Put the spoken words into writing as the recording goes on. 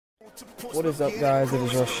What is up, guys?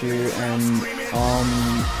 AyeItsRush here, and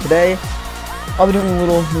today I'll be doing a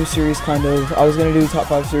little new series, kind of. I was gonna do top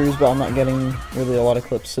 5 series, but I'm not getting really a lot of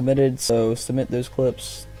clips submitted, so submit those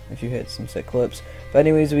clips if you hit some sick clips. But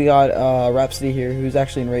anyways, we got Rhapsody here, who's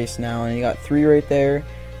actually in race now, and he got 3 right there.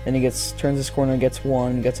 Then he turns this corner, gets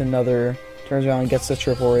 1, gets another, turns around, gets a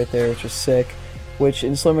triple right there, which was sick. Which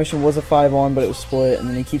in slow motion was a 5-on, but it was split, and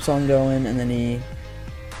then he keeps on going, and then he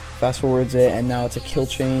fast forwards it, and now it's a kill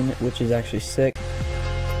chain, which is actually sick. So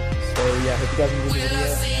yeah, hope you guys enjoyed the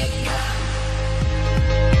video.